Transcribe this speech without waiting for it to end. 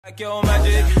Black yo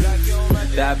magic,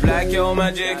 that black yo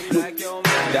magic,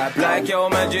 that black yo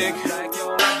magic,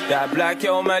 that black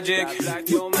yo magic,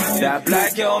 that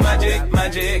black yo magic,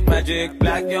 magic,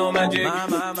 black yo magic,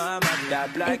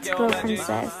 that black yo magic.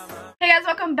 Hey guys,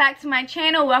 welcome back to my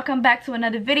channel. Welcome back to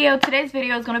another video. Today's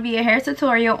video is going to be a hair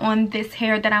tutorial on this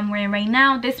hair that I'm wearing right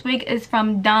now. This wig is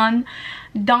from Donmily.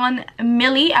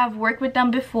 I've worked with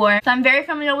them before, so I'm very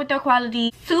familiar with their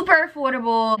quality. Super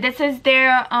affordable. This is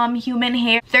their human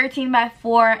hair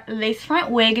 13x4 lace front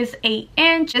wig. Is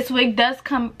 8-inch. This wig does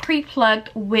come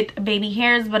pre-plucked with baby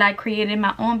hairs, but I created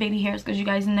my own baby hairs because you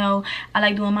guys know I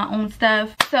like doing my own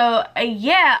stuff. So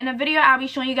yeah, in a video I'll be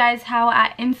showing you guys how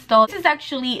I installed. This is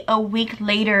actually a week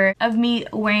later of me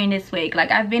wearing this wig.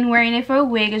 Like, I've been wearing it for a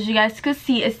week. As you guys could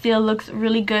see, it still looks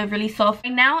really good, really soft.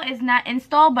 Right now it's not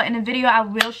installed, but in the video I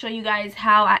will show you guys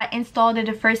how I installed it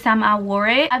the first time I wore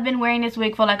it. I've been wearing this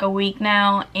wig for like a week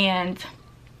now, and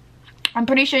I'm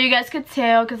pretty sure you guys could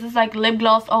tell because it's like lip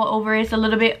gloss all over. It's a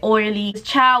little bit oily.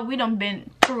 Child, we done been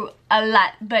through a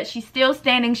lot, but she's still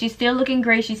standing. She's still looking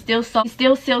great. She's still soft. She's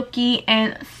still silky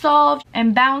and soft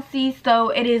and bouncy. So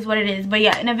it is what it is. But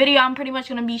yeah, in the video I'm pretty much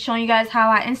going to be showing you guys how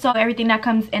I install everything that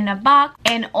comes in the box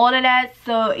and all of that.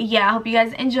 So yeah, I hope you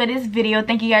guys enjoyed this video.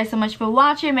 Thank you guys so much for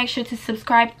watching. Make sure to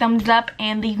subscribe, thumbs up,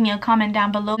 and leave me a comment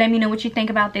down below. Let me know what you think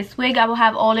about this wig. I will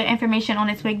have all the information on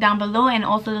this wig down below, and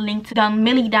also the link to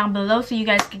Donmily down below, so you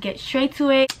guys can get straight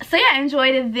to it. So yeah,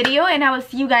 enjoy the video, and I will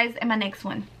see you guys in my next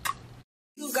one.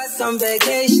 You got some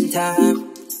vacation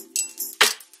time.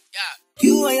 Yeah.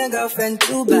 You and your girlfriend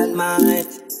too bad mind.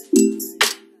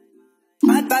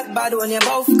 Bad when you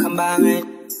both combine.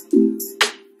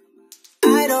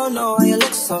 I don't know why you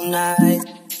look so nice.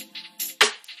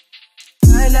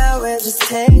 Right now we're just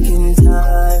taking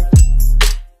time.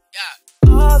 Yeah.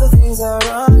 All the things are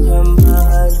on your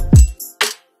mind.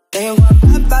 They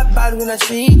want bad when I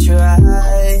treat you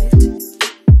right.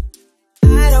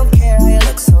 I don't care how you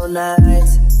look so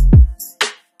nice.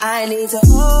 I need to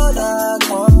hold a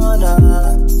corner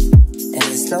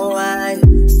and slow wine.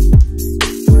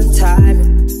 One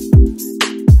time.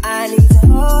 I need to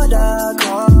hold a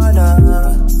corner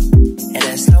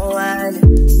and slow wine.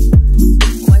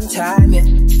 One time, yeah.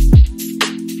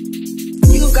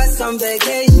 You got some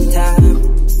vacation time.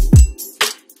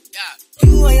 Yeah.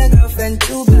 You and your girlfriend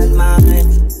too bad mind.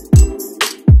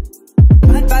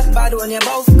 Bad when you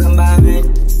both combine.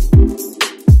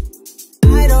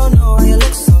 I don't know why you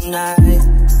look so nice.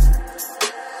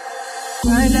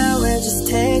 Right now we're just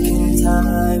taking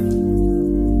time.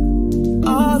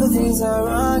 All the things are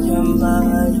on your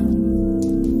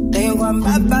mind. They want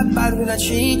bad when I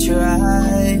treat you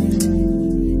right.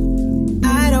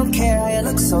 I don't care how you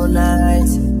look so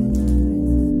nice.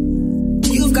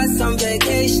 You've got some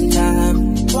vacation time.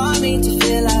 Want me to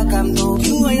feel like I'm new.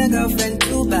 You and your girlfriend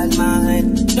too bad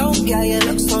mind. Don't care, you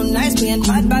look so nice. Being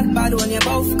bad when you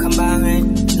both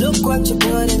combine. Look what you're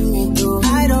putting me through.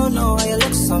 I don't know why you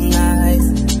look so nice.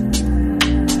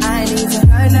 I need to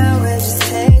right now, we're just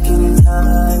taking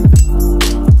time.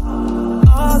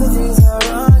 All the things are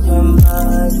on your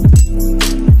mind.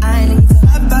 I need to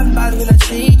bad when I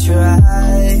treat you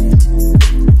right.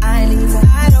 I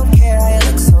don't care how you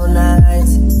look so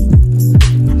nice.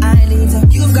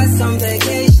 You've got some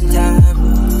vacation time.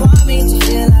 Want me to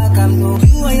feel like I'm new.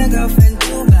 You and your girlfriend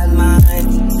too bad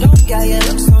mind. Don't care, you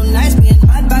look so nice. Being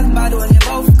bad when you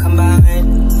both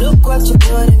combine. Look what you're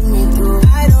putting me through.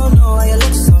 I don't know why you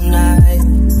look so nice.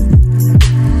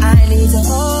 I need to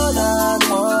hold a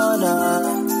corner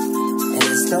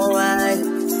and slow wine.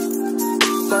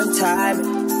 One time.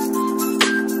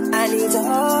 I need to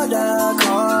hold a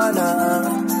corner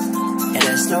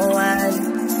and slow wine.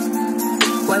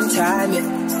 One time, yeah.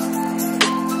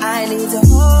 I need to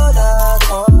hold a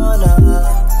corner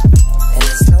and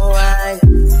slow wine.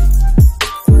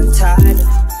 One time.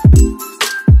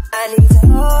 I need to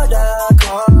hold a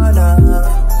corner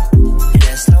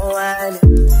and slow wine.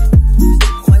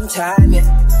 One time, yeah.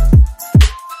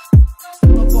 Eu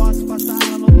não posso passar,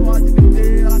 ela não pode me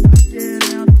ver, ela tá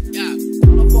querendo.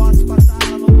 Eu não posso passar,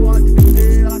 ela não pode me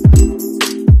ver, ela tá.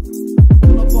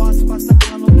 Eu não posso passar,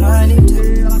 ela não pode me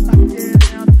ver, ela tá querendo.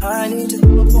 I need to,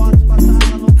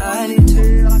 I need to,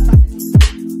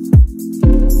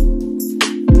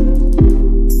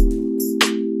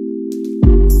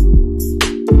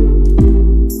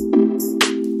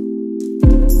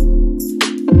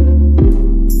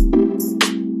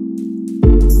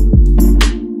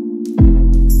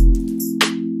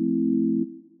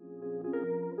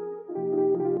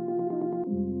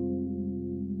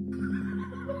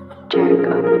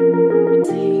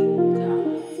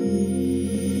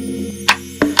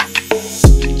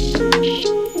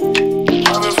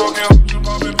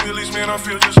 I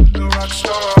feel just like a rock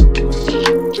star.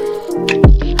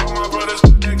 All my brothers,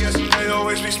 they guessing they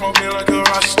always be smoking like a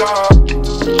rock star.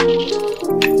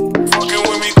 Fucking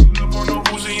with me, pull up on the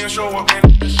Uzi and show up in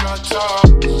the shot top.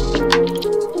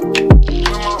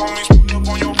 When my homies pull up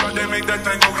on your block, they make that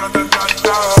thing go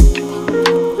grata-ta-ta.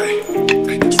 Hey,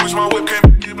 switch my whip,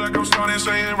 can't get black, I'm starting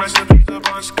saying recipes of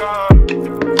on Scott.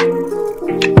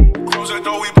 Close that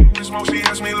door, we put smoke, she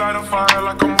asked me light a fire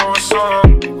like I'm on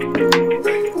song.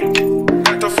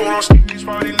 The phone on stage,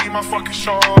 party, leave my fucking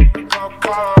show on the cop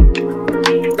car.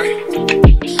 Hey,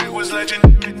 shit was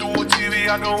legendary, do a TV,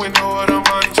 I know we know what I'm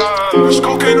on top. There's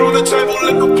cocaine on the table,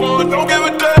 liquor porn, don't give a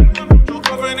damn. Your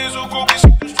girlfriend is a groupie, she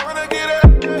just tryna get it.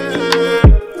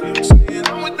 Saying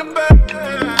I'm with the band.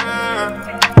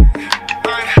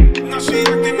 Hey, now she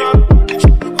acting up,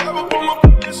 tryna grab up on my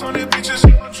pants on the bitches,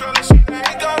 I'm tryna see they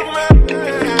ain't got a man.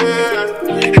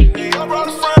 Hey, I brought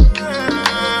a friend.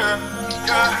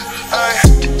 Yeah, hey.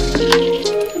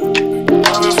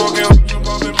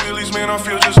 I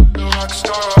feel just like a rock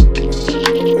star.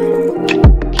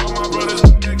 All my brothers,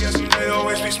 they guessing they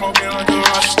always be smoking like a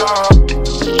rock star.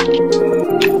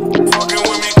 Fucking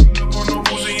with me, pull up on the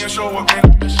Uzi and show up in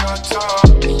the shot top.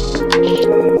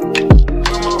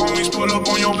 When my homies pull up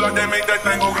on your block, they make that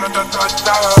thing go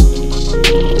grata-ta-ta.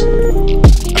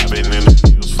 I've been in the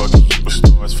hills, fucking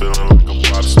superstars, feeling like a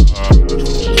pop star.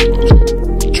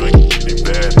 Drinking pretty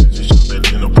bad, just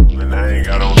jumping in the pool and I ain't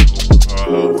got on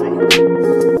no bra.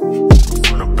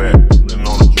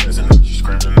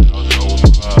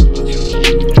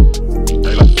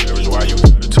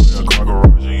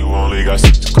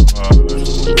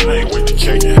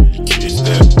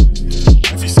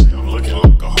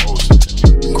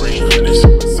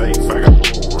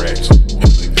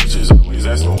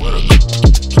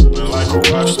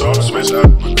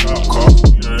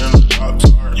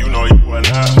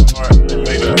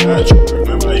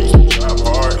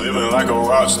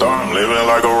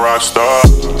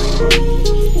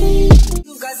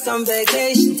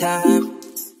 Vacation time.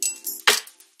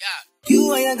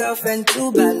 You and your girlfriend,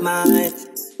 too bad mind.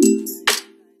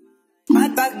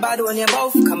 Bad when you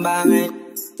both combine.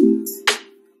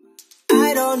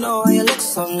 I don't know why you look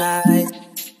so nice.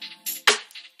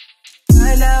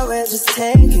 Right now we're just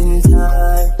taking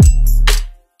time.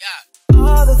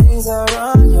 All the things are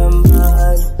on your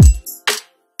mind.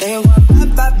 They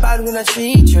want bad when I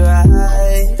treat you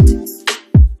right.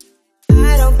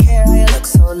 I don't care how you look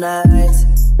so nice.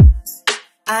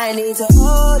 I need to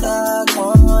hold a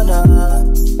corner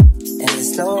and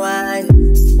slow wine.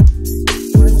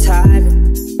 One time,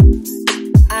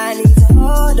 I need to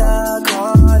hold a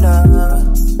corner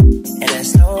and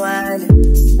slow wine.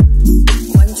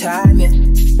 One time, yeah.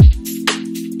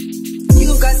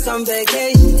 You got some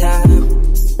vacation time.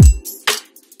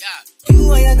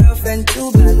 You and your girlfriend,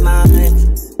 too bad mind.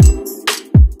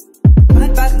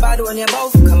 Bad when you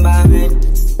both combine.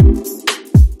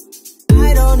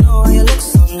 I don't know why you look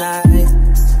so nice.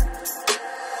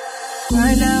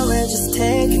 Right now we're just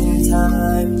taking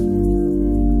time.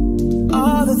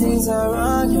 All the things are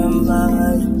on your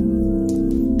mind.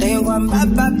 They want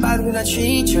bad when I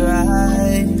treat you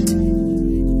right.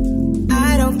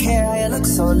 I don't care how you look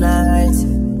so nice.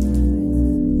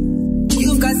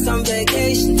 You've got some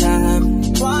vacation time.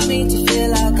 Want me to feel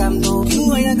like I'm new.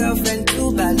 You and your girlfriend,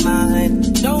 too bad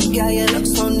mind. Don't care, you look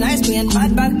so nice. Being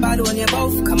bad when you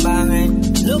both combine.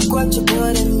 Look what you're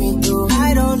putting me through.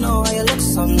 I don't know why you look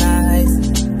so nice.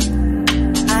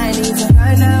 I need to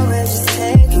right now, we're just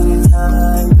taking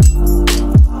time.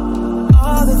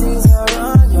 All the things are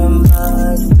on your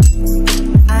mind.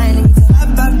 I need to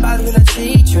bad when I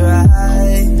treat you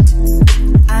right.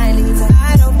 I need to,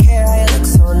 I don't care how you look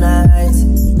so nice.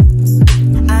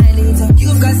 I need to,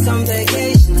 you've got some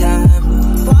vacation time.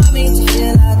 Want me to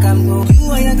feel like I'm new.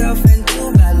 You and your girlfriend,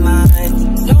 too bad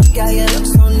mind. Don't care, you look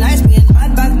so nice. Being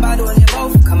bad when you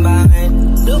both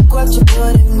combine. Look what you're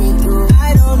putting me through.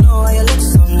 I don't know why you look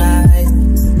so nice.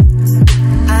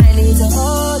 I need to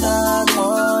hold a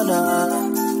corner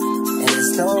and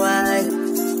slow wine.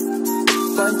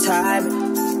 One time,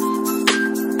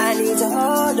 I need to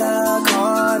hold a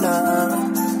corner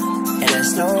and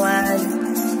slow wine.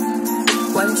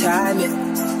 One time, yeah.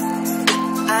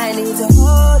 I need to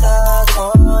hold a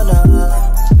corner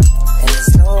and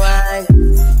slow wine.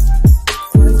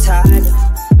 One time,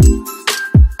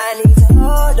 I need to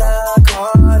hold a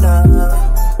corner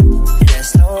and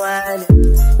slow wine.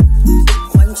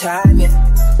 One time, yeah.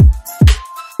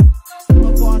 Eu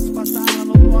não posso passar, ela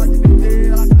não pode beber,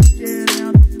 ela tá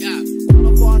querendo. Eu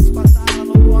não posso passar, ela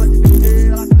não pode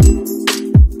beber, ela tá.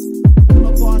 Eu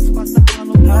não posso passar, ela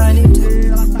não pode beber,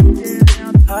 ela tá querendo.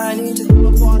 Eu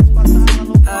não posso passar, ela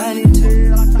não pode beber.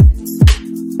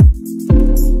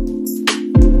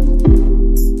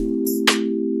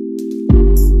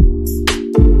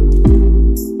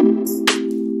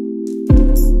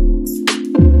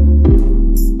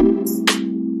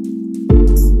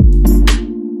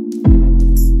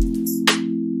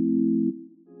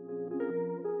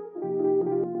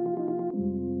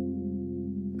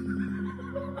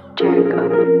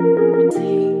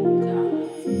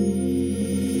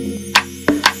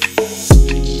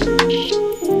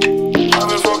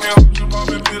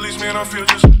 man, I feel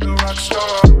just like a rock star.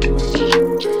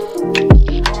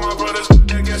 All my brothers,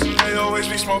 they guess they always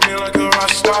be smoking like a rock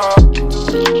star.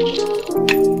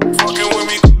 Fucking with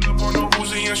me, pull up on the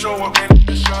Uzi and show up, man,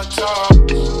 the shot tops.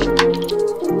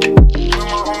 When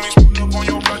my homies pull up on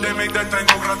your block, they make that thing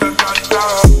go grata-ta-ta.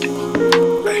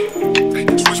 Hey, hey,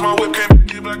 switch my whip, can't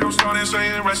get black, I'm starting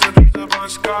saying recipes of on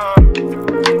scar.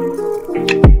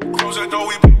 Close that door,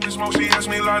 we put the smoke, she asked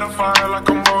me light a fire like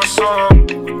I'm on song.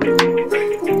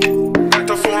 Like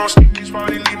the phone on stage,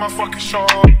 probably leave my fucking show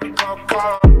on the cop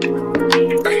car.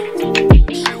 Hey,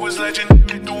 shit was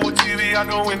legendary through TV, I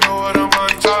know we know what I'm on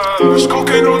top. There's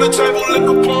cocaine on the table,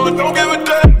 liquor porn, don't give a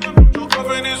damn. Your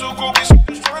girlfriend is a groupie, so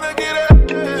just tryna get it.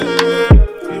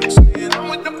 Saying I'm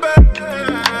with the band.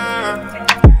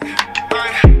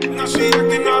 Hey, now she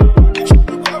acting up,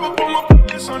 tryna grab up on my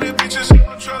pants on the bitches,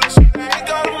 I'm tryna see they ain't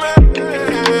got a man.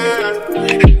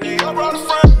 Hey, I brought a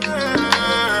friend.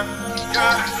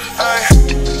 Yeah, hey.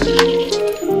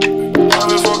 I've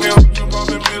been fucking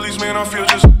popping pillies, man, I feel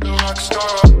just like a rock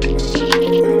star.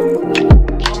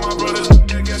 All my brothers,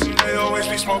 they guess they always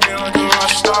be smoking like a rock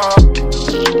star.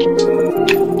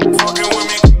 Fucking with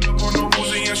me, up on the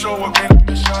Uzi and show up, man,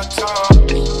 the shot tops.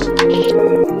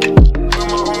 When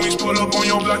my homies pull up on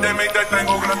your block, they make that thing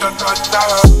go grata-ta-ta.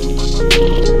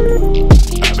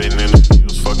 I've been in the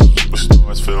fields, fucking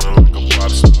superstars, feeling like a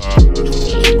pop star.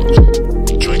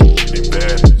 Drinking getting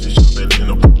bad, just jumping in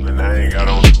the pool and I ain't got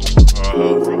on no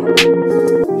bra.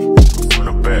 From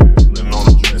the back, pulling on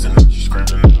the dress and now she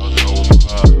screaming out no more.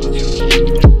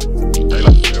 They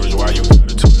like average, why you got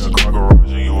a 12-car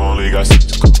garage and you only got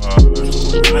 6 cars?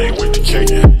 I ain't with the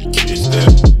cake and how your kids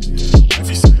there.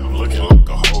 Wifey say I'm looking like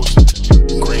a host.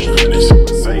 Green honey, so I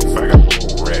safe, I got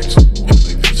more racks. And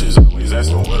the bitches always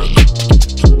asking what a car.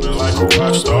 Living like a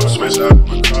rock star, smash out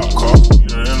of a cop car.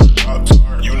 Sweeter than a pop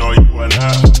tart. You know you are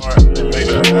not hard. They make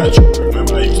that hot truck.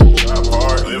 Remember I used to drive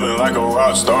hard. Living like a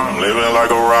rock star, I'm living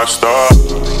like a rock star.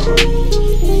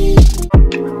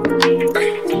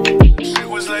 Hey, shit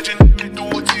was legendary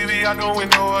through TV, I know we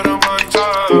know what I'm on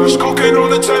top. There's cocaine on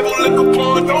the table, liquor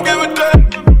porn, don't give a damn.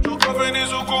 Your girlfriend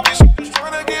is a groupie, so just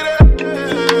tryna get it.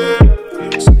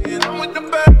 Saying I'm with the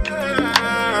band.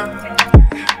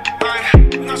 Hey,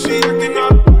 now she acting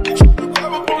up, tryna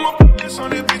grab up on my pants on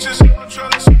the bitches, I'm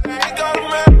tryna see they ain't got a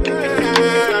man.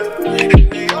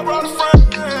 Hey, I brought a friend.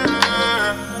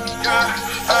 Yeah,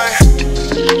 hey.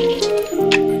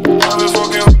 I've been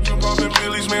fucking popping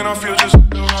pillies, man, I feel just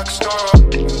like a rock star.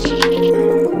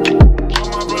 All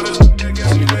my brothers, they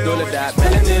guess me, they always That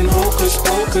melanin hocus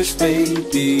pocus,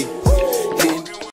 baby.